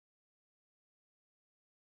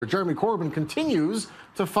Jeremy Corbyn continues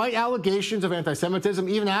to fight allegations of anti-Semitism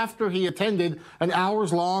even after he attended an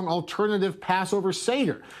hours-long alternative Passover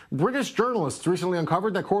Seder. British journalists recently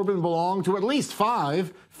uncovered that Corbyn belonged to at least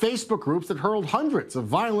 5 Facebook groups that hurled hundreds of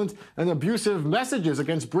violent and abusive messages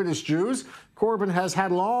against British Jews. Corbyn has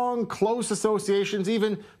had long, close associations,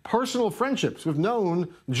 even personal friendships with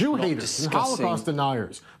known Jew haters and Holocaust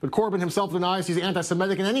deniers. But Corbyn himself denies he's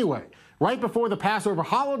anti-Semitic in any way. Right before the Passover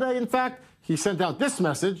holiday, in fact, he sent out this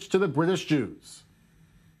message to the British Jews.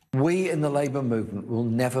 We in the Labour movement will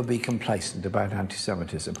never be complacent about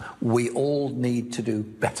anti-Semitism. We all need to do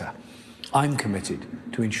better. I'm committed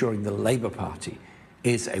to ensuring the Labour Party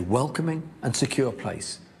is a welcoming and secure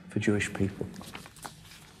place for Jewish people.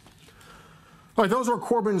 All right, those are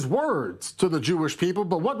Corbyn's words to the Jewish people,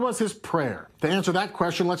 but what was his prayer? To answer that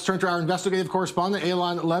question, let's turn to our investigative correspondent,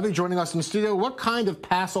 Eylon Aslan-Levy, joining us in the studio. What kind of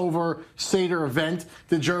Passover Seder event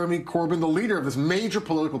did Jeremy Corbyn, the leader of this major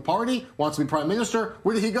political party, wants to be prime minister,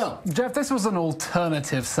 where did he go? Jeff, this was an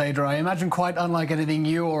alternative Seder, I imagine quite unlike anything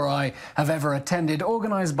you or I have ever attended,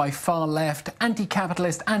 organised by far-left,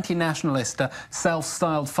 anti-capitalist, anti-nationalist,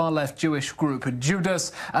 self-styled far-left Jewish group,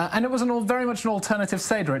 Judas, and it was very much an alternative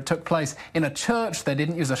Seder. It took place in a church. They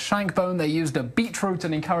didn't use a shank bone, they used a beetroot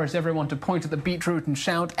and encouraged everyone to point at the beetroot and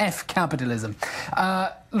shout, F capitalism.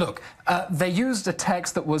 They used a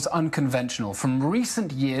text that was unconventional. From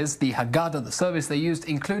recent years, the Haggadah, the service they used,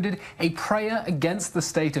 included a prayer against the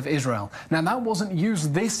state of Israel. Now, that wasn't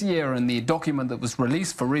used this year in the document that was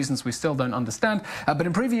released for reasons we still don't understand, but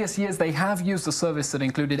in previous years, they have used a service that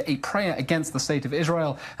included a prayer against the state of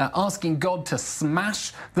Israel, asking God to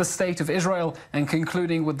smash the state of Israel and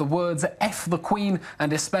concluding with the words, F the Queen,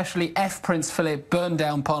 and especially F Prince Philip, burn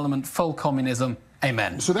down Parliament, full communism.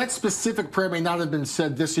 Amen. So that specific prayer may not have been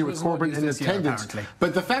said this year with Corbyn in attendance,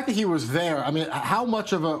 but the fact that he was there, I mean, how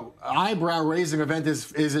much of an eyebrow-raising event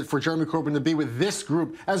is it for Jeremy Corbyn to be with this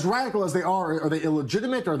group? As radical as they are they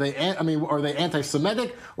illegitimate? Are they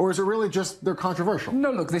anti-Semitic, or is it really just they're controversial?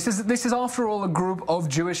 No, look, this is after all a group of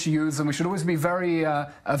Jewish youths, and we should always be very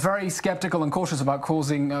skeptical and cautious about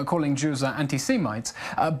calling Jews anti-Semites.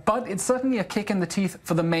 But it's certainly a kick in the teeth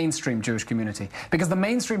for the mainstream Jewish community, because the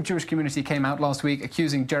mainstream Jewish community came out last week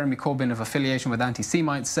accusing Jeremy Corbyn of affiliation with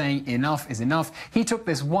anti-Semites, saying enough is enough. He took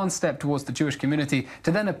this one step towards the Jewish community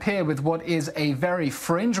to then appear with what is a very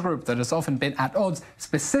fringe group that has often been at odds,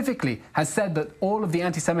 specifically has said that all of the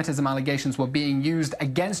anti-Semitism allegations were being used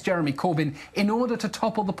against Jeremy Corbyn in order to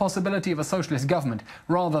topple the possibility of a socialist government,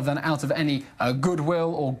 rather than out of any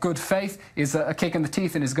goodwill or good faith, is a kick in the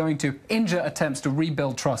teeth and is going to injure attempts to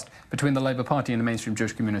rebuild trust between the Labour Party and the mainstream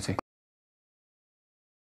Jewish community.